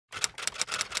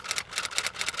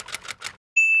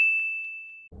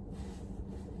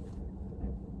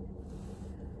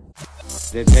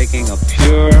They're taking a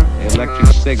pure electric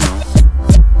signal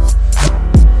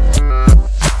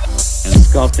and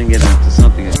sculpting it into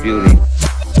something of beauty.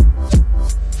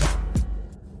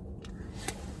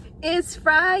 It's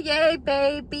Friday,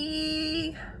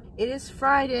 baby. It is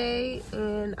Friday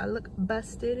and I look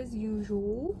busted as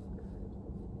usual.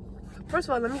 First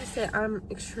of all, let me just say I'm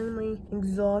extremely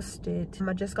exhausted.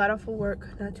 I just got off of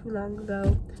work not too long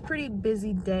ago. It's a pretty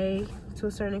busy day to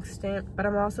a certain extent, but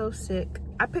I'm also sick.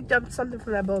 I picked up something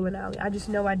from that bowling alley. I just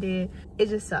know I did. It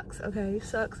just sucks, okay? It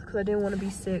sucks because I didn't want to be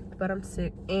sick, but I'm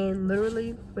sick. And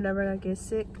literally, whenever I get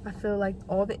sick, I feel like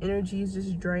all the energy is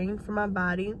just drained from my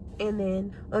body. And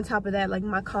then on top of that, like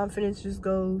my confidence just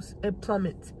goes, it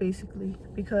plummets basically,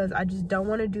 because I just don't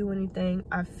want to do anything.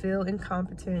 I feel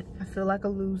incompetent. I feel like a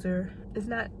loser. It's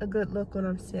not a good look when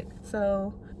I'm sick.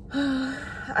 So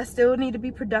I still need to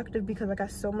be productive because I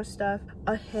got so much stuff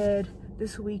ahead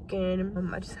this weekend.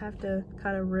 I just have to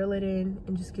kind of reel it in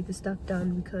and just get the stuff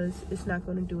done because it's not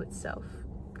going to do itself.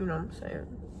 You know what I'm saying?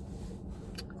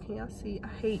 Can y'all see? I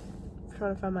hate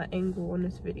trying to find my angle on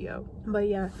this video. But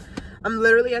yeah, I'm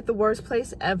literally at the worst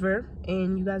place ever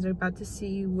and you guys are about to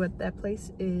see what that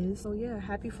place is. So yeah,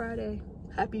 happy Friday.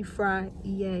 Happy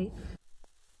Friday.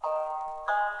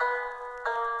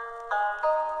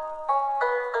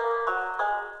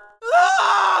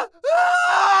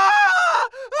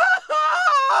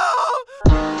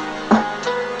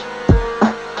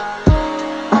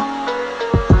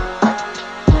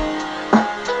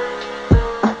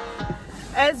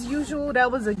 As usual,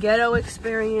 that was a ghetto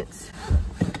experience.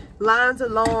 Lines are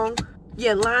long.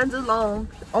 Yeah, lines are long.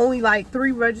 Only like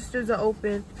 3 registers are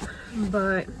open.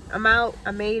 But I'm out.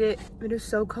 I made it. It is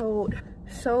so cold.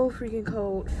 So freaking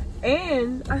cold.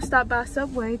 And I stopped by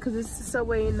Subway because it's the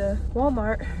Subway in the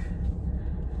Walmart.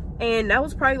 And that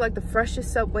was probably like the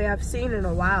freshest Subway I've seen in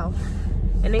a while.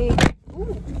 And they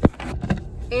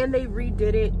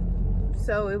redid it.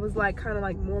 So it was like kind of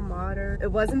like more modern.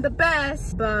 It wasn't the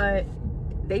best, but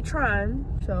they trying,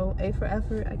 so A for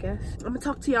effort, I guess. I'm gonna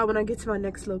talk to y'all when I get to my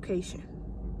next location.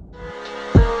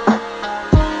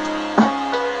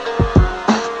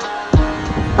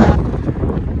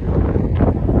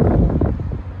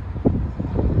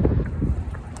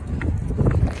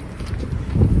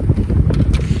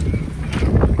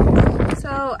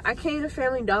 So I came to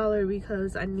Family Dollar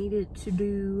because I needed to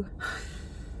do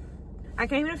I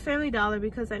came to Family Dollar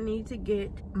because I need to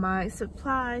get my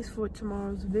supplies for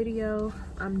tomorrow's video.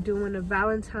 I'm doing a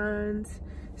Valentine's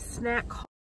snack haul.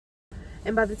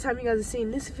 And by the time you guys are seeing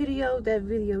this video, that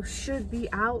video should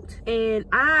be out. And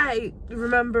I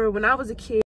remember when I was a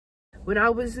kid, when I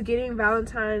was getting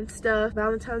Valentine's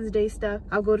Day stuff,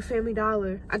 I'll go to Family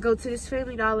Dollar. I go to this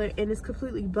Family Dollar and it's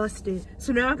completely busted.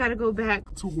 So now I gotta go back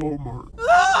to Walmart.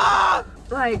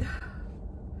 Like,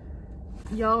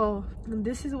 y'all,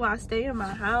 this is why I stay in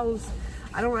my house.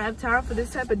 I don't have time for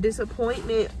this type of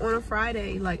disappointment on a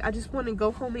Friday. Like, I just want to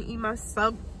go home and eat my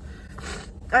Subway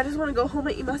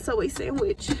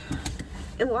sandwich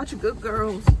and watch Good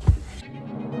Girls.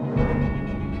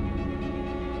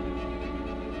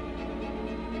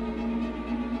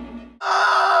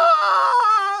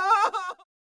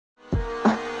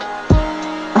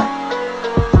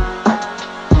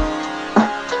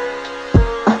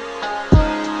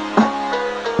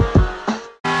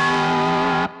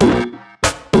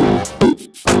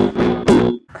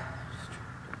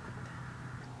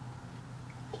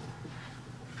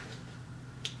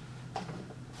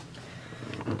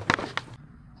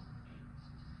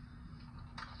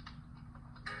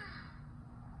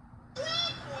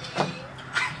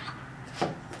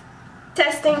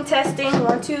 Testing,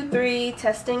 1, 2, 3,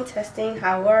 testing,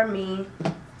 how are me?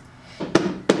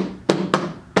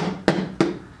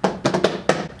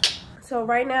 So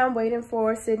right now I'm waiting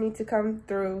for Sydney to come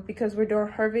through because we're doing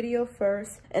her video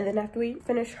first, and then after we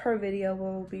finish her video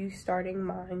we'll be starting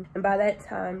mine, and by that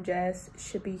time Jazz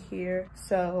should be here.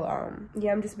 So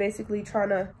yeah, I'm just basically trying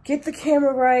to get the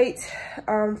camera right,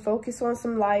 focus on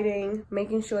some lighting,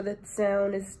 making sure that the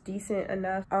sound is decent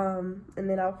enough, and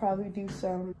then I'll probably do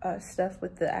some stuff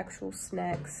with the actual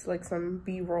snacks, like some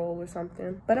B-roll or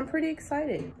something. But I'm pretty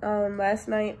excited. Last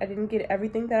night I didn't get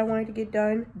everything that I wanted to get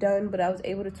done, but I was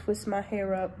able to twist my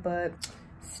hair up, but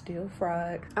still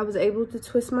fried. I was able to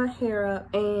twist my hair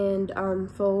up and do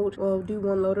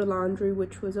 1 load of laundry,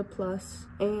 which was a plus,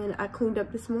 and I cleaned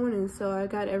up this morning, so I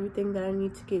got everything that I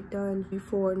need to get done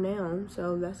before now,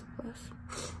 so that's a plus.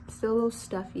 Still a little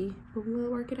stuffy, but we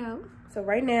won't work it out. So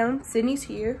right now Sydney's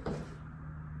here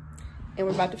and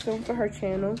we're about to film for her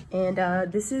channel, and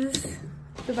this is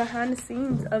the behind the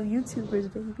scenes of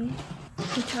YouTubers, baby.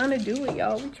 We're trying to do it,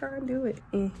 y'all. We're trying to do it.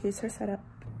 And here's her setup.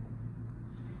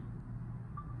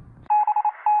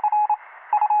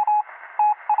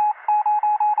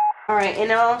 Alright,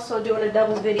 and I'm also doing a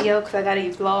double video because I got a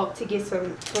vlog to get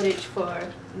some footage for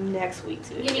next week's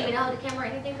video. You didn't even hold the camera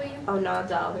or anything for you? Oh no,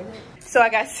 dog. So I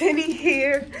got Cindy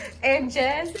here and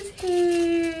Jazz is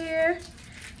here.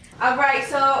 Alright,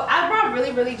 so I brought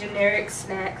really generic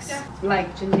snacks. Yeah.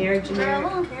 Like generic. Girl, I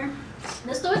don't care.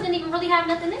 The stores didn't even really have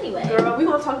nothing anyway. Girl, we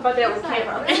gonna talk about that on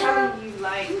camera. I'm telling you,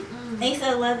 like, they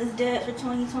said love is dead for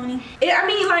 2020. I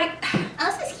mean, like,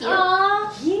 oh, this is cute.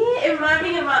 Yeah, it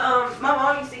reminded me of my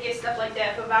mom used to get stuff like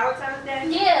that for Valentine's Day.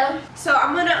 Yeah. So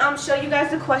I'm gonna show you guys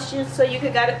the questions so you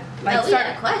could start. We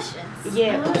got questions.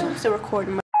 Yeah, I'm still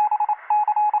recording.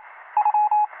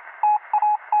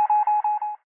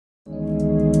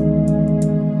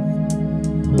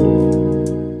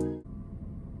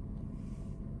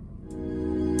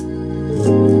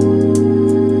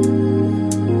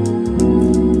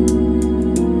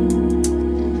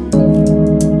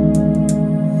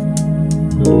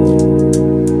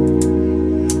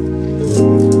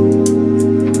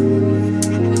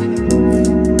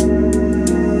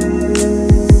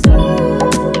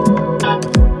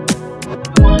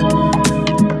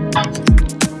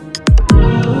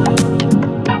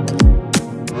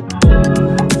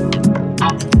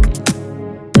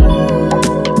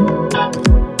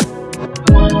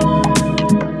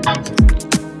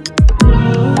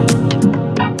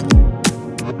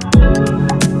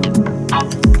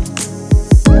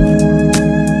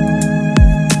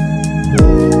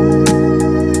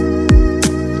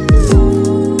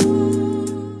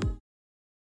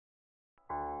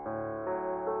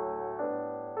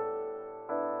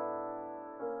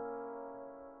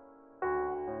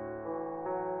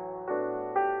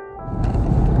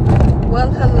 Well,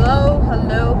 hello.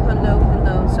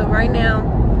 So right now,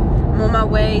 I'm on my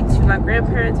way to my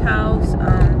grandparents' house.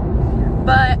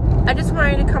 But I just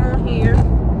wanted to come on here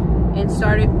and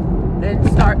start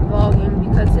vlogging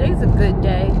because today's a good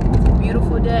day. It's a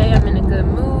beautiful day. I'm in a good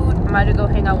mood. I'm about to go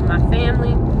hang out with my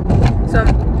family. So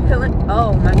I'm feeling.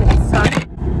 Oh my goodness, sorry.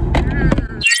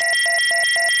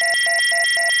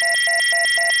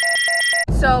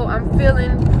 So I'm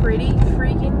feeling pretty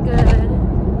freaking good.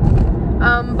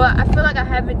 But I feel like I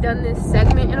haven't done this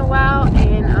segment in a while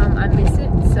and I miss it.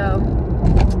 So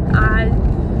I'm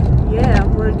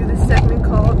gonna do this segment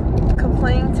called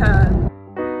Complain Time.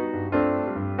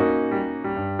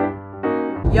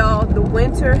 Y'all, the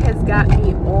winter has got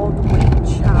me all the way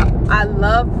chopped. I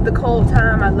love the cold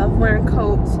time. I love wearing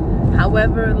coats.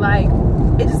 However, like,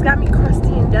 it just got me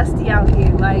crusty and dusty out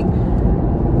here. Like,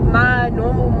 my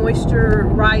normal moisture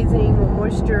rising or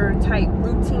moisture type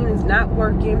routine is not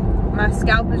working. My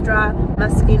scalp is dry, my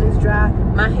skin is dry,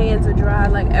 my hands are dry,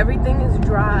 like everything is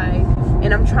dry.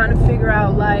 And I'm trying to figure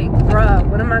out, like, bruh,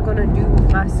 what am I gonna do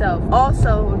with myself?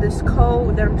 Also, this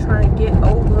cold that I'm trying to get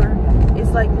over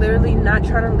is like literally not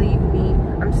trying to leave me.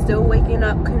 I'm still waking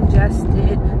up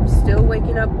congested, I'm still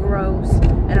waking up gross,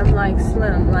 and I'm like,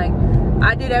 Slim, like,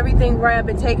 I did everything right. I've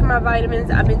been taking my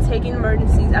vitamins, I've been taking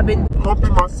emergencies, I've been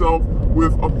pumping myself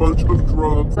with a bunch of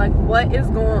drugs. Like, what is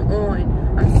going on?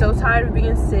 I'm so tired of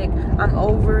being sick. I'm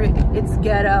over it. It's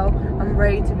ghetto. I'm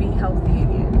ready to be healthy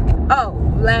again. Oh,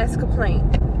 last complaint.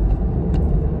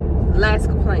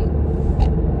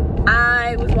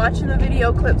 I was watching the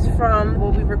video clips from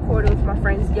what we recorded with my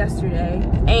friends yesterday,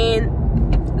 and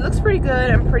it looks pretty good.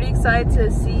 I'm pretty excited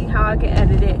to see how I can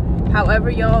edit it. However,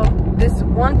 y'all, this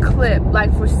one clip,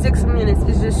 like for 6 minutes,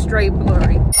 is just straight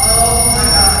blurry. Oh my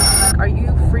god. Are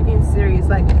you freaking serious?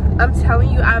 Like, I'm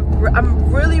telling you, I'm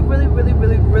really, wow,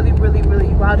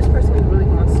 this person is really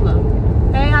going slow.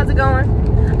 Hey, how's it going?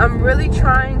 I'm really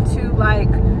trying to,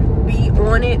 like, be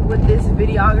on it with this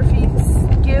videography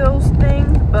skills thing,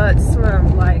 but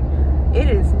Slim, like, it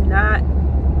is not,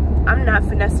 I'm not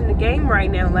finessing the game right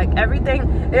now. Like,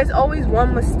 everything, there's always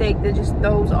one mistake that just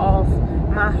throws off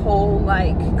my whole,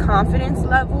 like, confidence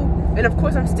level. And of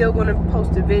course I'm still going to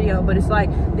post a video, but it's like,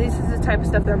 this is the type of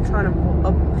stuff that I'm trying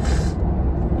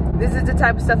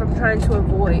to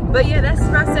avoid. But yeah, that's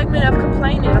my segment of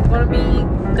complaining. I'm going to be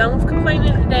done with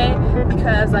complaining today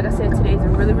because, like I said, today's a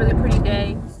really pretty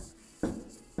day.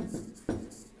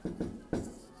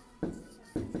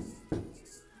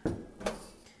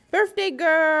 Birthday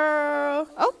girl.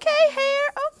 Okay,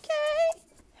 hair. Okay.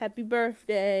 Happy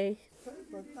birthday.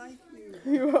 Thank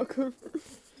you. You're welcome.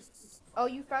 Oh,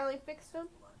 you finally fixed them?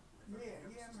 Yeah,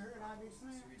 you haven't heard how they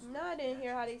sound? No, I didn't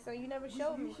hear how they sound. You never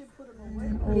showed me. You should put them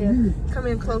away. Yeah. Come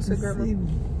in closer, grandma. Oh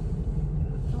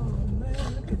man,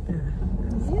 look at that.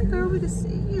 Yeah, girl, we can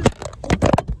see you.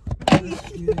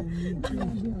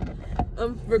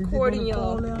 I'm recording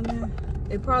y'all.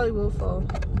 It probably will fall.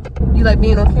 You like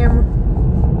being on camera?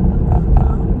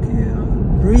 I don't care.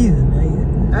 I'm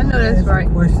breathing. I know that's right.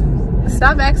 Questions.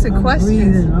 Stop asking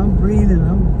questions. I'm breathing.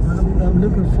 I'm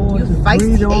looking forward You to breathe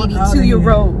feisty on out of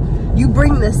 82-year-old. You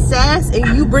bring the sass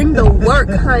and you bring the work,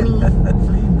 honey. here. I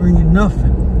ain't bringing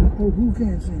nothing. Oh, who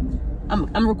can't see me?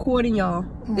 I'm recording y'all.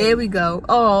 There we go.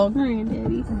 Oh,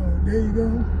 granddaddy. Oh, there you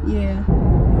go. Yeah. How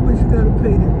much you gotta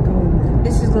pay to go in there?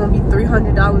 This is gonna be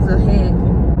 $300 a head.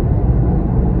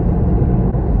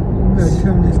 You gotta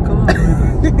turn this car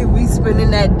around. We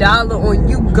spending that dollar on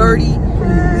you, Gertie.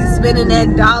 We spending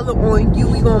that dollar on you.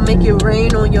 We gonna make it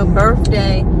rain on your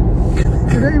birthday.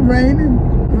 It ain't raining.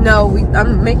 No,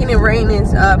 I'm making it rain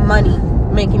is money.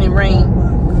 Making it rain. My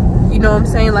goodness. You know what I'm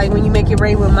saying? Like when you make it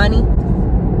rain with money. No,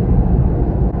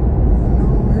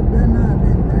 it better not be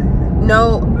raining.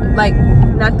 No, like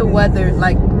not the weather,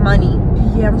 like money.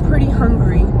 Yeah, I'm pretty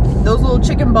hungry. Those little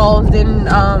chicken balls didn't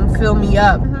fill me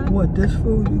up. What, this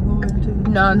food you going to?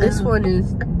 No,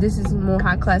 this is more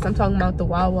high class. I'm talking about the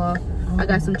Wawa. I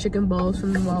got some chicken balls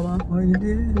from the Wawa. Oh, you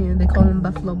did? Yeah, they call them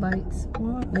buffalo bites.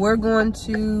 What? We're going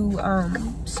to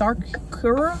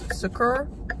Sakura. Secure.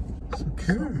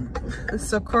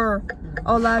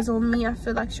 All eyes on me. I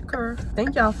feel like Shakur.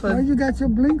 Thank y'all Why for. you got your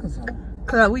blinkers on?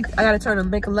 Cause I gotta turn and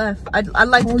make a left. I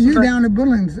like to Oh, keep you her- down at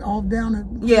Billings, off down at...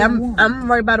 Yeah, One. I'm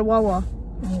right by the Wawa.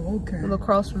 Oh, okay. A little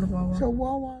across from the Wawa. So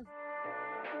Wawa...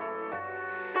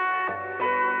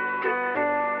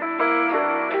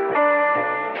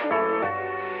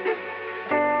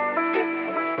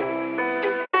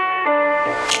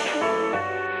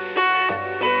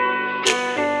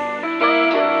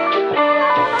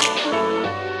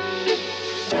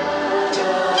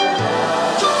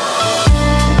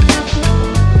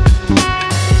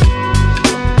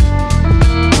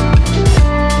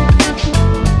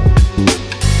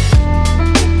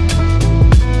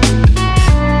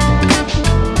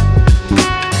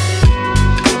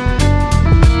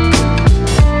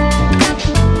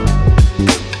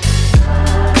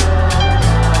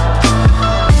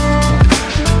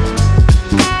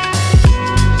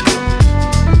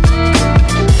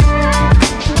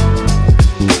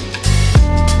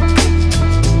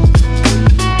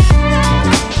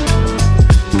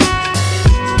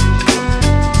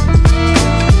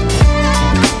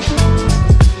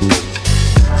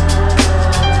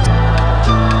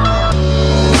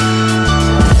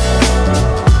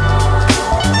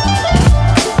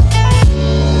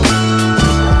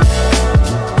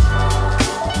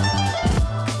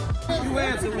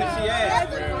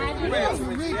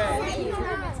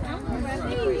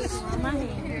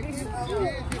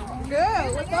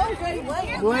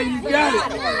 Boy, you got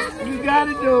it. You got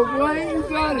it, though, boy. You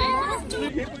got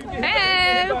it.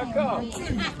 Hey.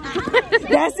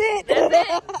 That's it.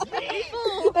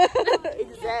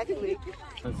 Exactly.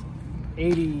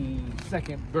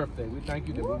 82nd birthday. We thank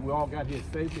you that we all got here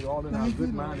safely, all in our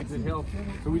good mind and good health.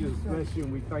 So we just bless you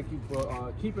and we thank you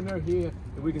for keeping her here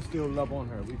and we can still love on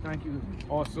her. We thank you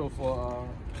also for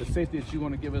the safety that you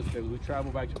want to give us as we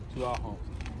travel back to our homes.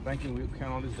 Thank you. We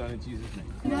count all this done in Jesus' name.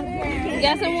 You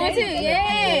got some more too?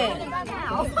 Yeah.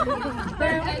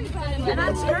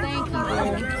 Thank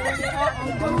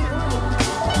you.